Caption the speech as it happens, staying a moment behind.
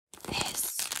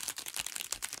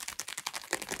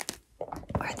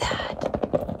or that.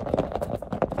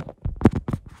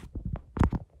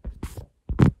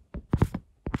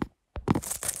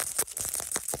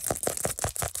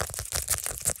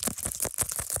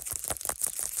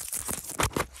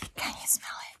 Can you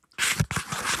smell it?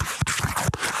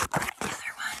 The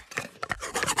other one.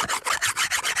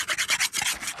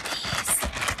 These.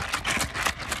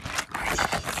 Or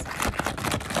these.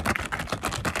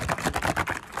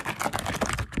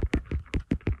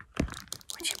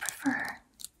 Would you prefer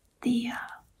the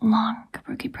long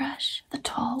kabuki brush, the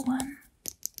tall one,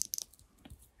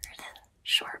 or the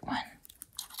short one?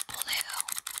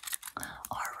 Blue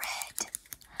or red?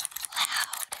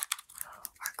 Loud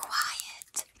or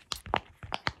quiet?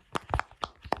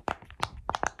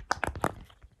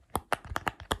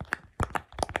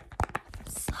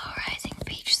 Slow rising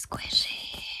peach squishy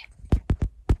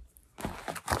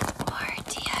or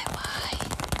DIY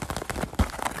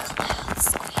cloud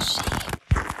squishy?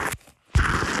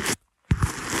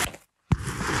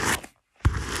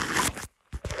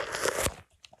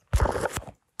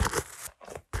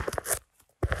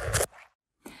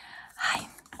 Hi.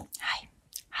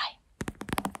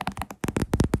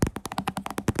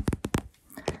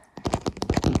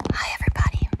 Hi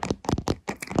everybody.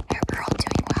 Hope you're all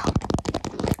doing well.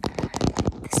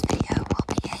 This video will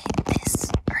be a this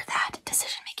or that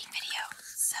decision making video,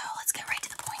 so let's get right to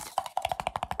the point.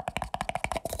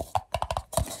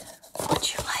 Would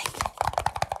you like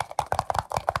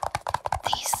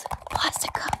these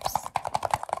plastic cups?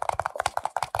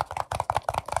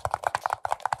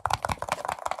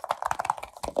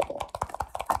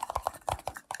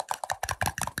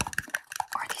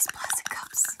 Or these plastic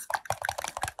cups?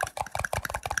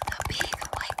 The big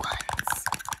white ones?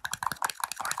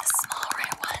 Or the small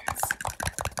red ones?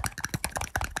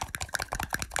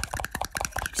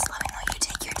 You just let me know. You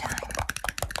take your time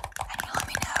and you let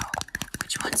me know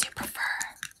which ones you prefer.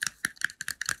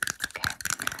 Okay.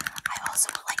 I also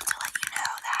would like to let you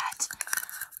know that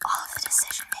all of the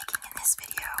decision making in this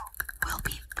video will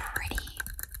be pretty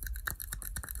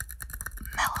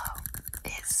mellow,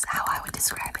 is how I would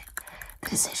describe it. The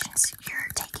decisions you're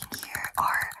taking here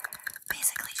are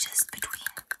basically just between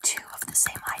two of the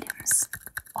same items,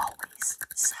 always.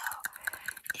 So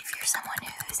if you're someone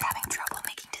who's having trouble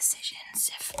making decisions,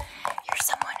 if you're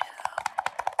someone who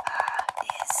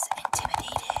is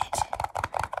intimidated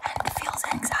and feels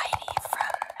anxiety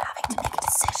from having to make a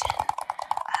decision,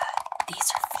 these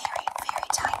are very, very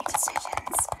tiny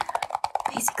decisions.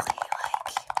 Basically, like,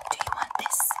 do you want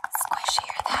this squishy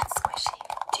or that squishy?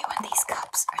 Do you want these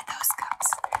cups or those cups?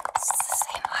 It's the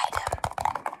same item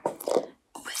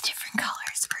with different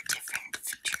colors for different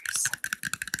features.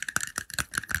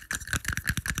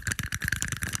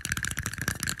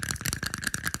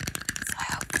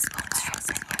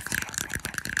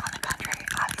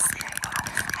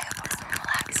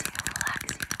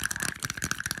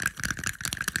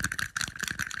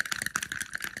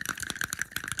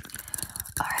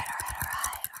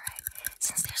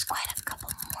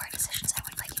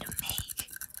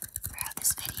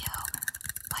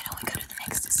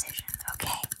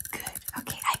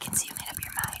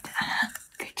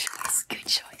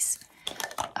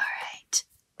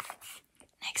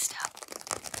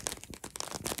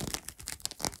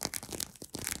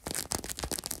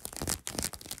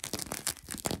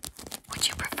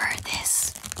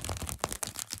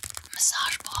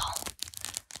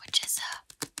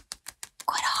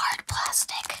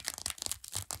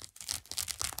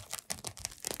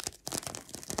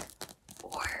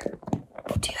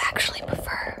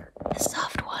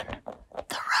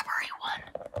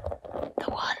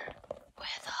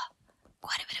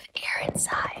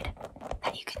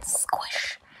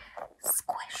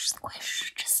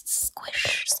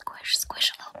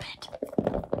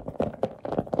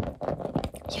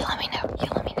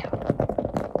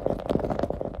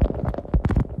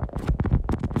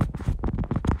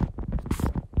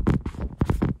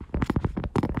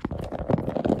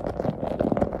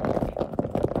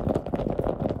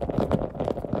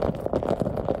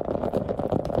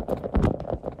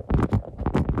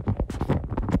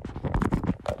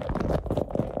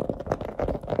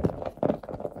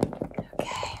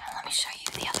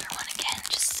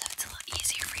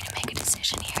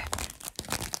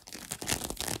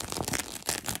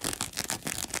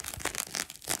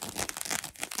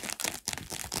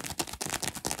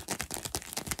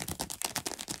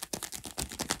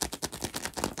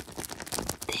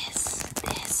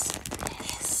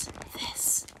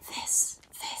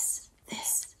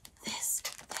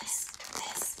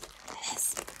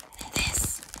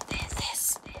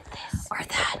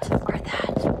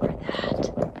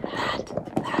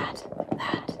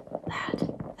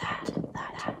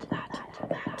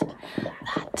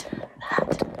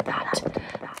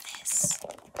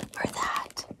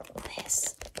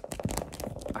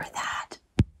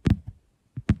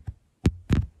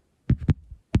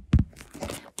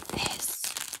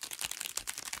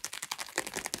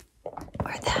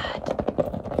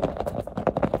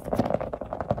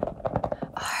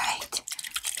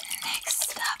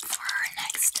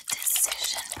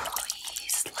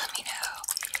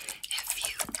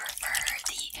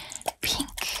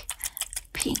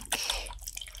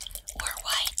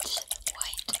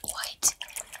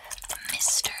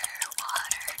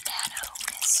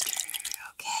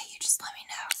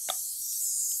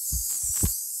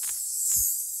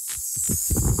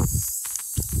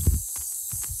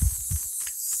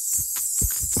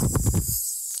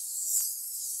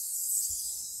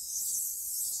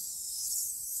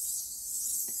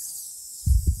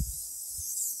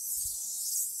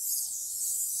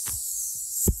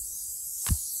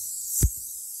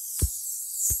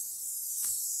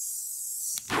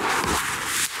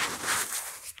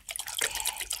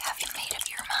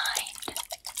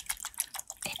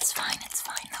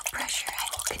 fine, no pressure. I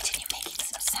will continue making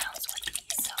some sounds with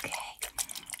these, okay?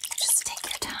 Just take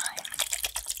your time.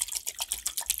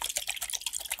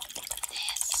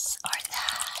 This or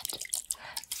that.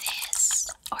 This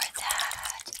or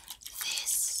that.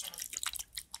 This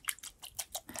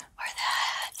or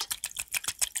that.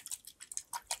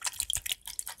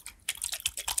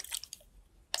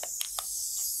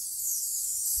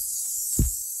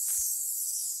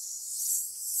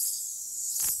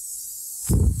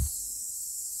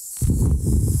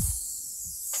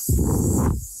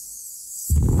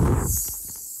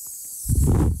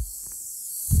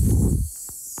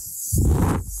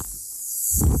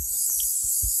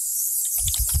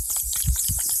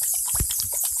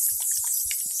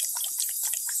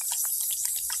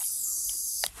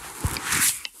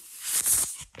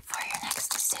 For your next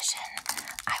decision,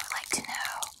 I would like to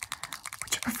know,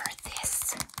 would you prefer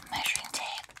this measuring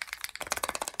tape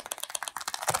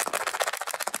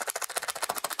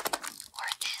or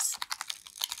this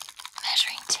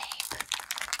measuring tape?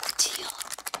 The teal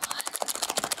one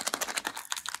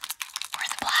or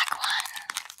the black one?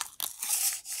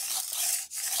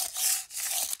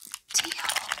 Teal.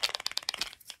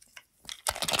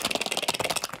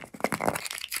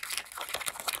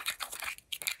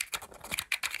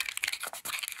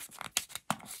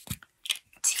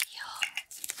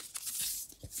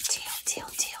 Teal, teal,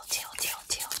 teal, teal, teal,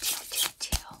 teal, teal,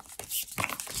 teal.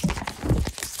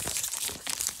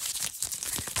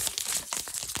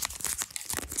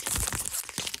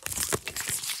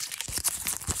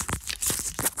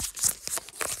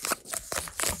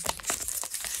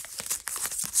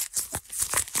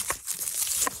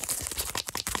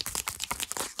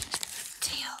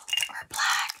 Teal or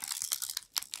black?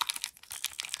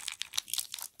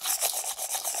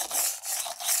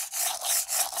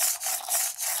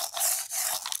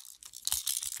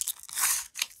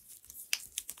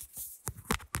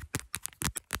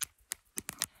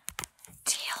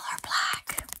 Teal or black?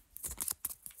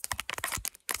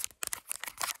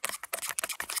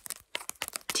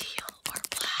 Teal or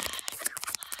black?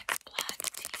 Black, black,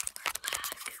 teal or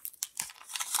black?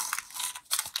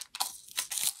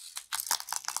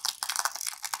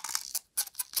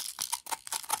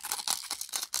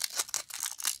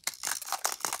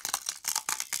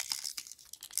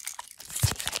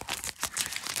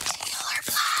 Teal or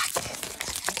black?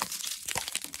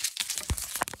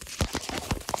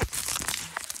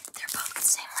 They're both the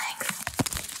same length.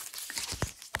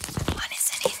 One is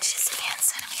in inches and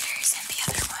centimeters, and the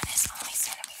other one is only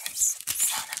centimeters.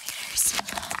 Centimeters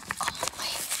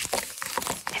only.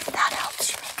 If that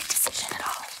helps you make a decision at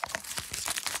all.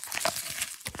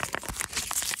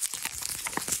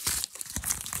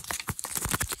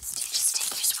 Just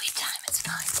take your sweet time, it's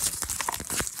fine.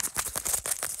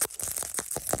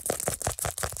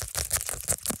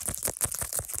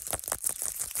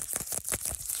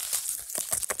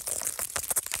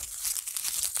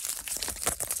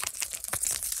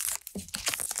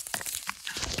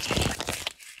 Okay,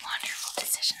 wonderful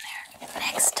decision there.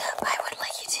 Next up, I would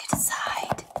like you to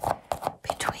decide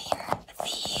between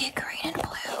the green and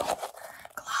blue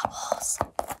globbles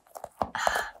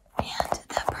and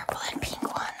the purple and pink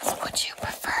ones. Would you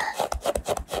prefer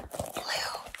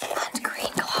blue and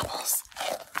green globbles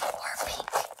or pink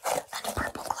and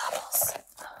purple globbles?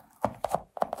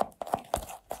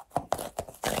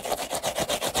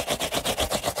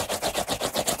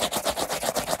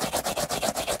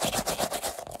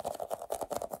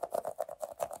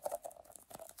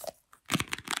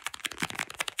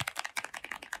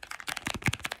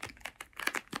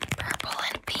 Purple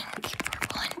and pink,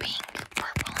 purple and pink,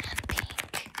 purple and pink.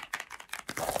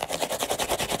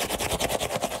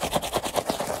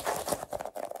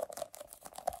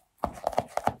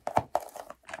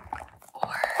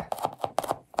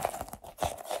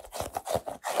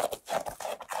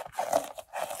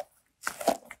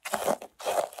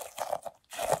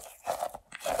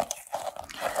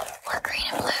 Or green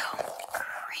and blue,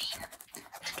 green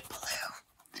and blue,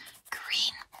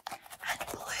 green and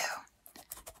blue,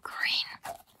 green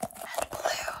and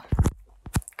blue,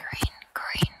 green,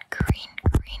 green, green,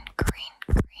 green, green,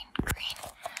 green, green,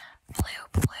 blue,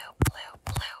 blue, blue,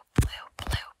 blue, blue,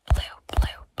 blue, blue,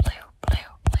 blue, blue,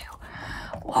 blue, blue,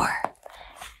 or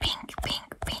pink, pink,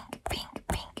 pink, pink,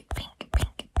 pink, pink,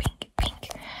 pink, pink, pink,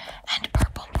 and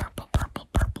purple, purple, purple,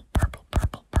 purple, purple,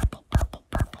 purple, purple, purple,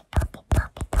 purple, purple,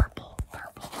 purple, purple,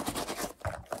 purple.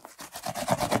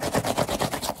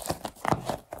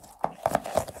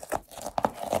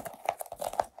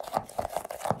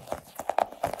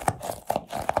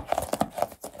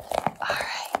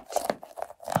 Alright,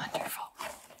 wonderful.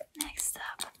 Next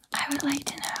up, I would like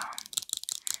to know,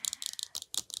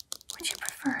 Would you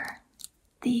prefer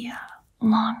the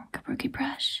long kabuki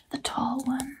brush, the tall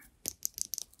one,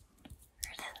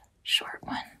 or the short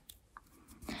one?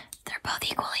 They're both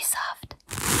equally soft.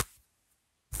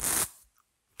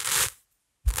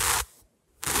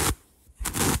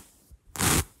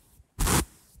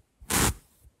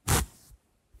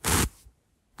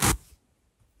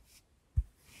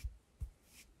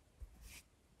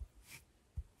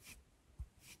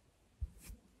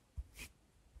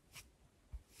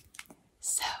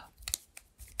 So,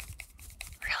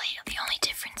 really, the only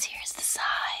difference here is the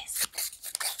size.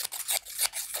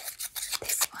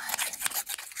 This one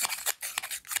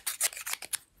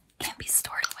can be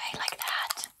stored away like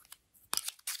that.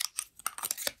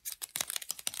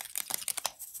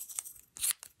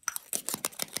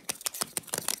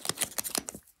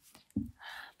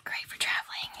 Great for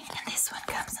traveling, and this one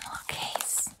comes in a little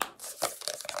case.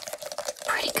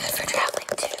 Pretty good for traveling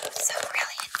too, so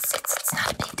really it's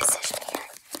not a big decision here.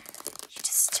 You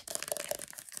just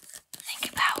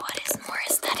think about what is more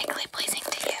aesthetically pleasing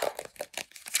to you.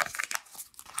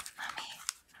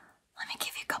 Let me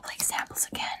give you a couple examples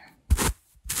again.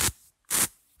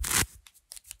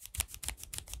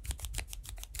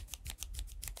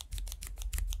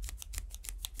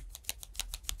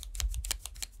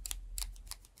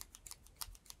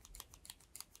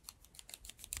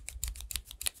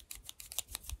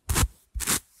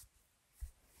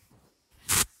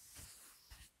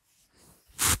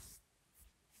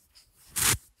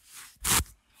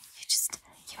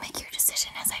 You make your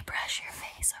decision as I brush your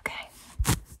face, okay?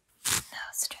 No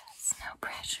stress, no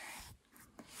pressure.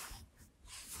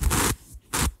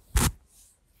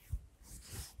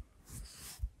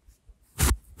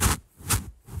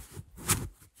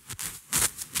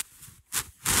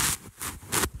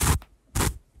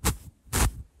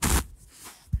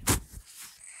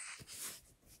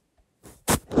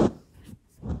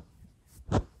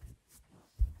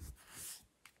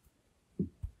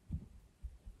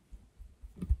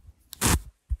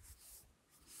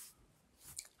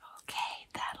 Okay,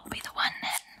 that'll be the one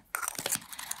then.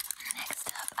 Next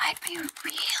up, I'd be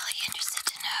really interested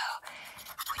to know,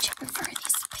 would you prefer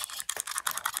these big,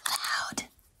 loud,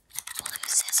 blue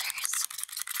scissors?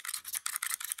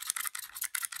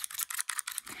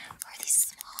 Or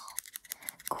these small,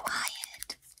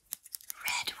 quiet,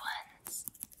 red ones?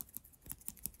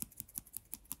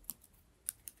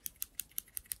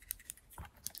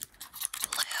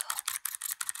 Blue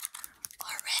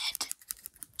or red?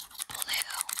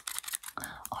 Blue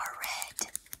or red?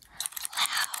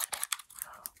 Loud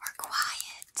or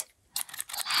quiet?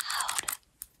 Loud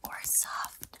or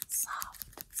soft,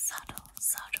 soft, subtle,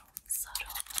 subtle,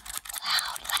 subtle?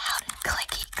 Loud, loud, and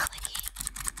clicky, clicky.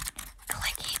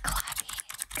 Clicky, clacky,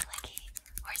 clicky.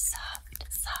 Or soft,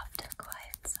 soft and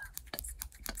quiet, soft,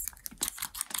 soft, soft,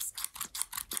 soft, soft.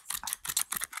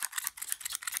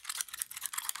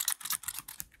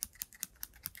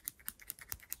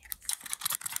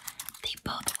 They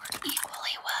both work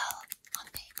equally well on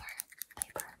paper.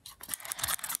 Paper.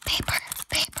 Paper,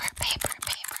 paper, paper,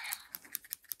 paper.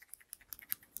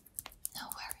 No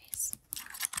worries.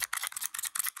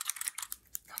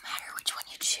 No matter which one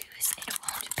you choose, it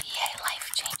won't be a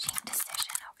life-changing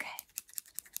decision, okay?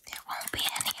 There won't be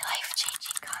any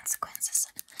life-changing consequences.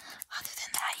 Other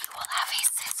than that, you will have a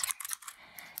scissor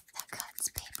that cuts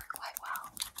paper quite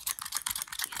well.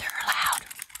 Either a loud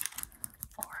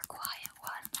or a quiet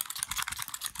one.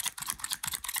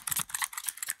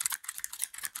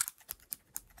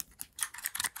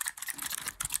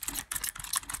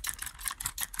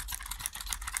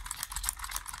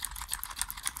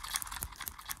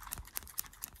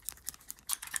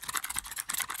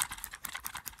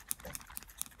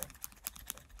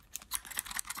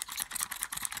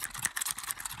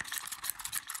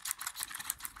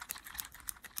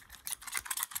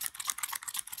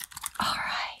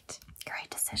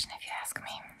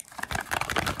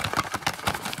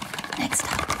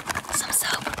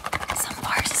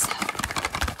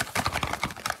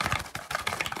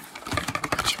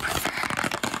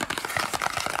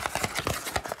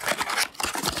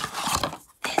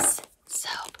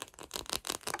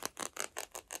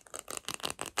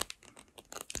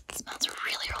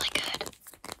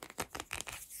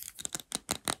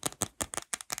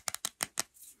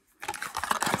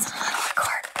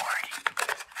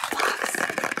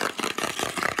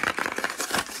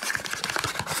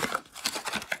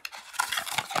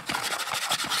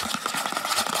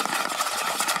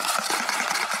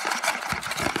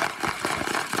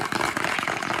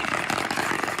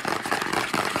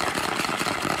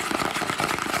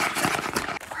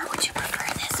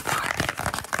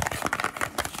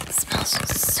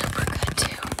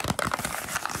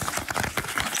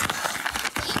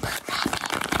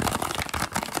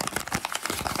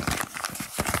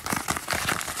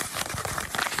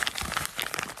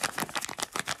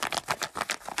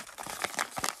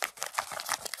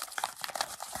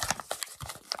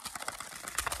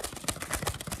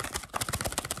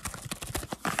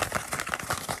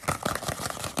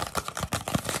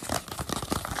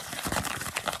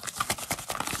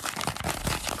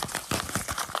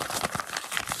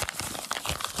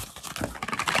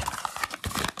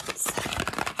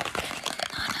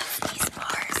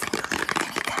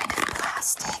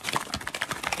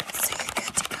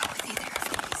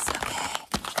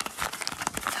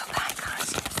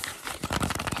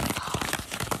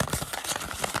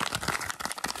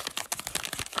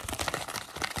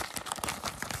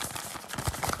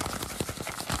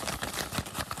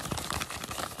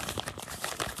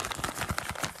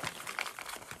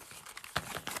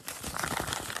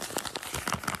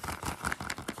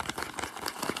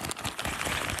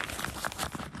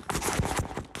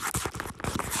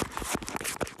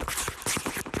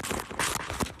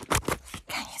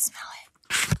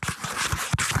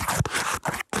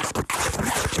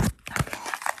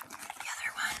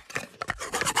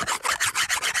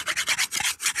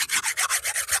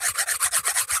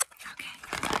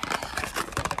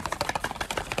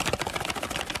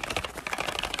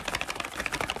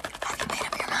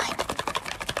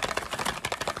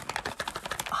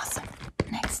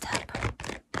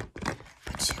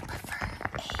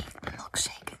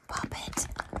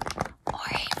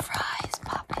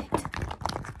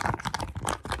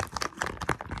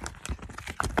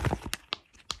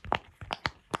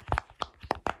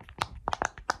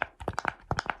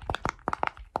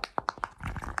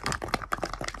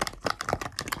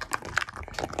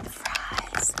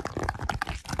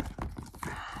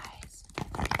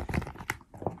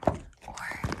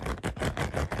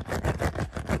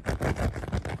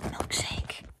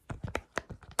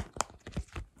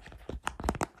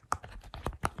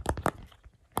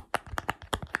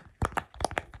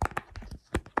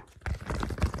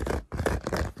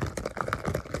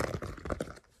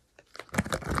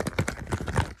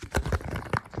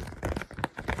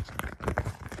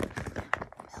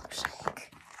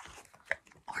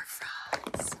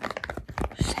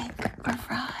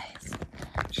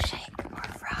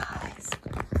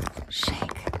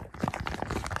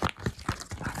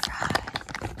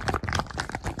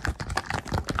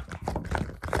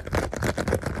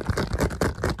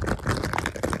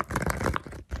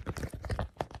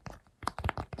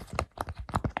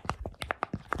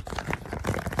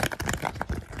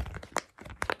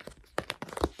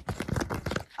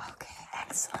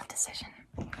 Excellent decision.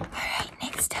 Alright,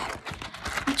 next up.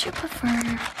 Would you prefer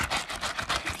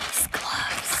these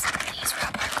gloves, these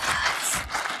rubber gloves?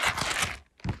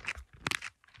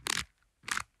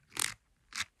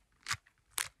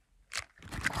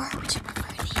 Or would you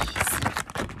prefer these?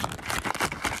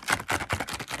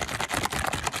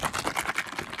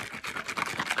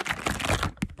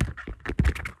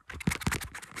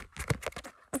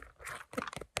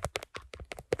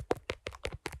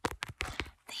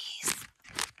 These.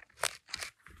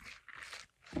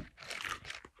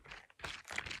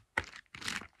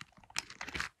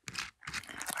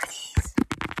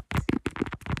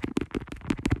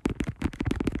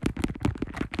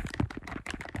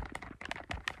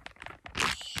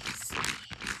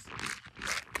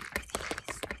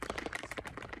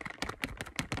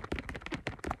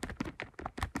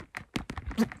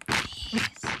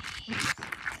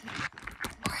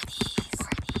 Or these.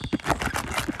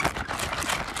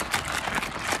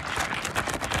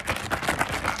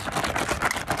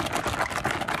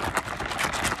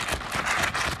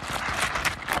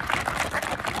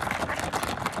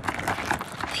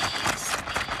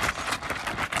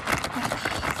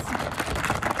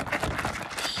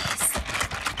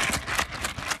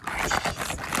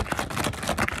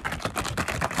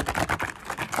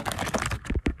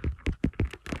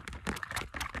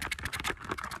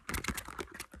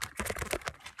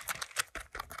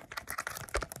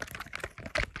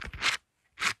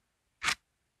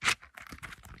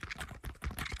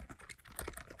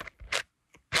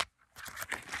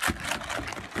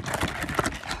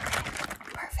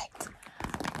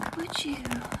 Would you,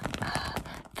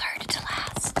 third to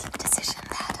last decision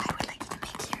that I would like you to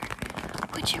make here,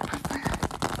 would you prefer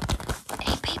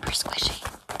a paper squishy,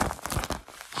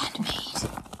 handmade,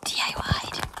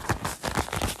 DIY'd,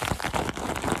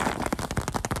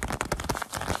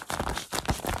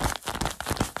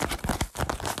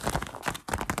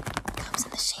 comes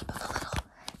in the shape of a little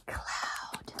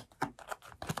cloud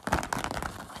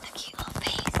with a cute little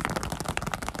face?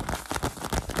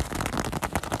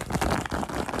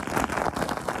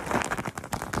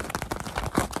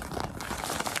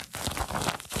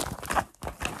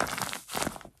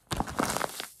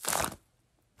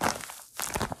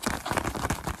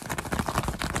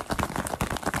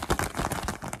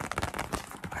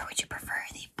 Or would you prefer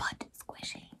the butt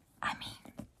squishy? I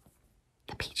mean,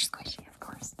 the peach squishy, of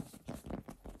course.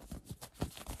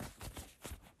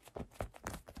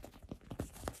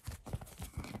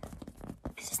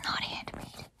 This is not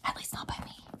handmade, at least not by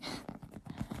me.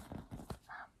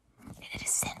 It is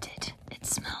scented. It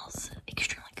smells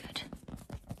extremely good.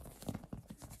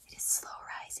 It is slow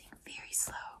rising, very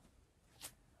slow.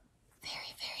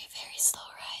 Very, very, very slow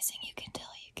rising. You can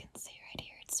tell, you can see right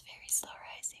here. It's very slow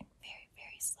rising. Very,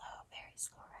 very slow. Very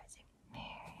slow rising.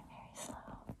 Very, very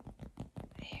slow.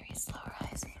 Very slow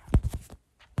rising.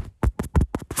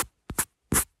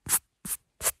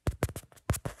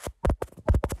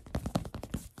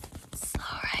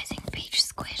 Slow rising peach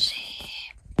squishy.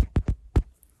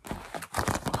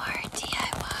 Or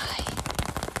DIY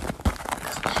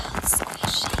cloud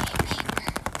squishy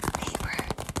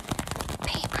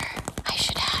paper. I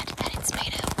should add that it's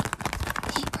made of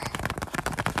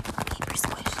paper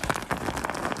squishy.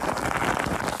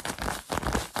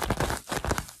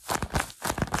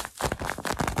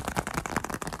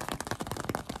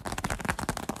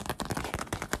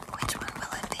 Which one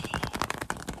will it be?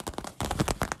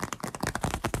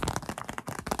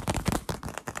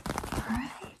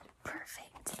 Alright,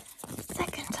 perfect.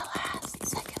 Second to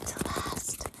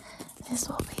last. This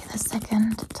will be the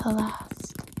second to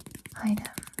last item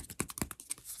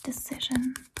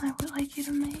decision I would like you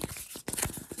to make.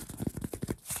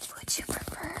 Would you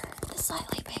prefer the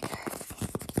slightly bigger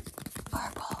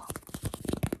purple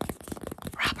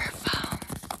rubber foam?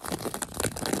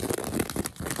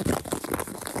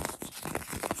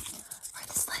 Or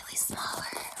the slightly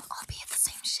smaller, albeit the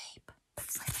same shape, but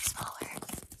slightly smaller,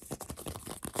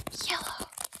 yellow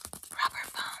rubber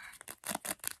foam?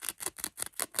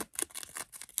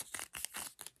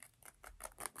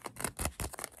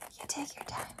 You take your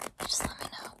time. Just let me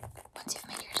know once you've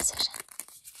made your decision.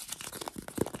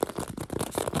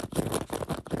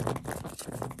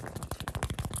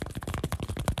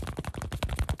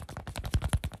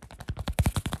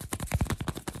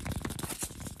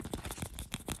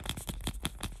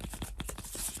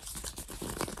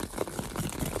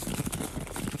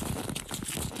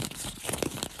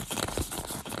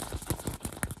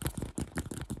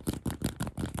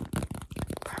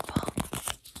 Purple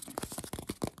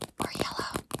or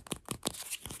yellow?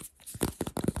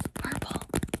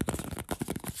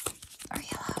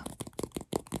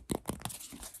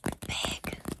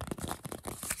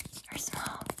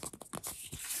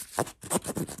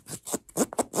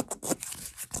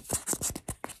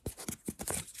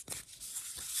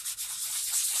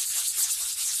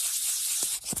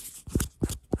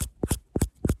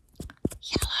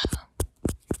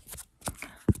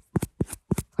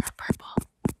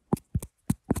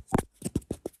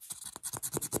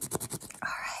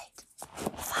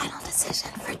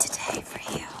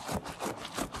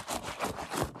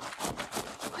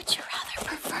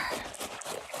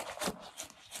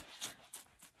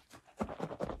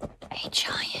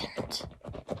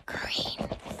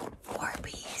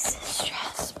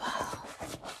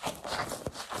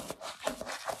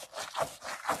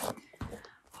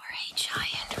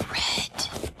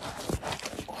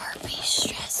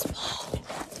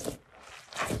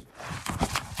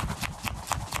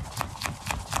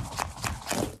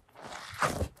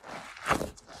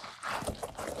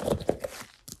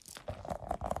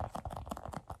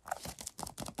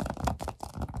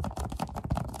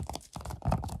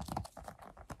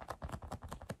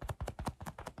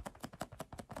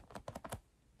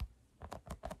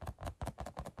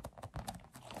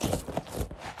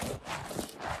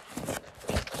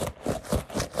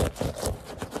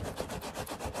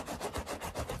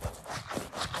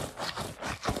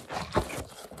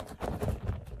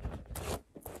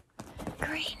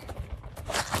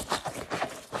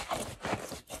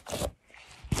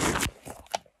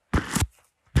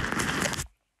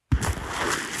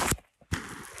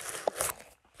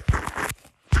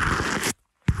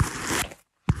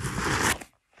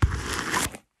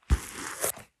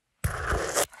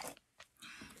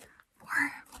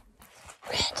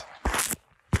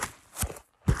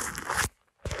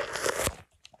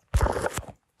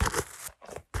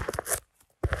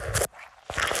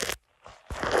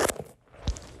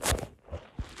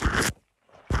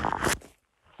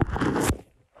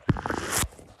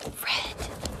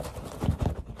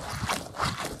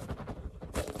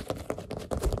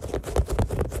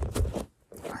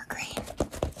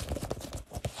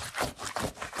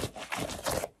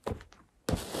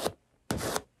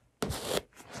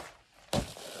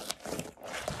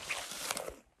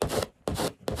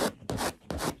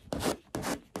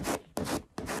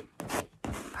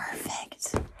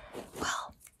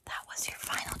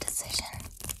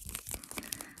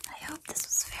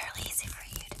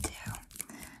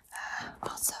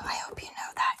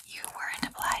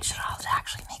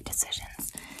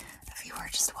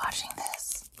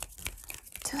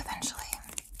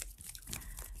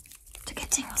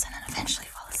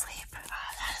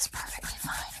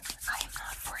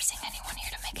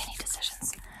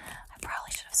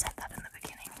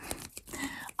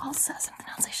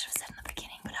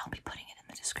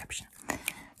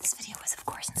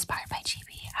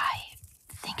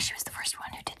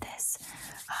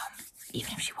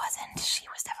 even if she wasn't, she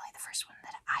was definitely the first one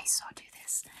that I saw do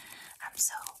this.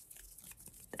 So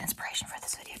the inspiration for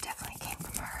this video definitely came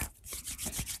from her.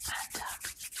 And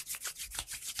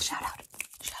shout out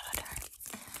to her.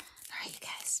 Alright, you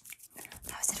guys,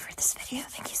 that was it for this video.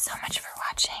 Thank you so much for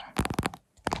watching.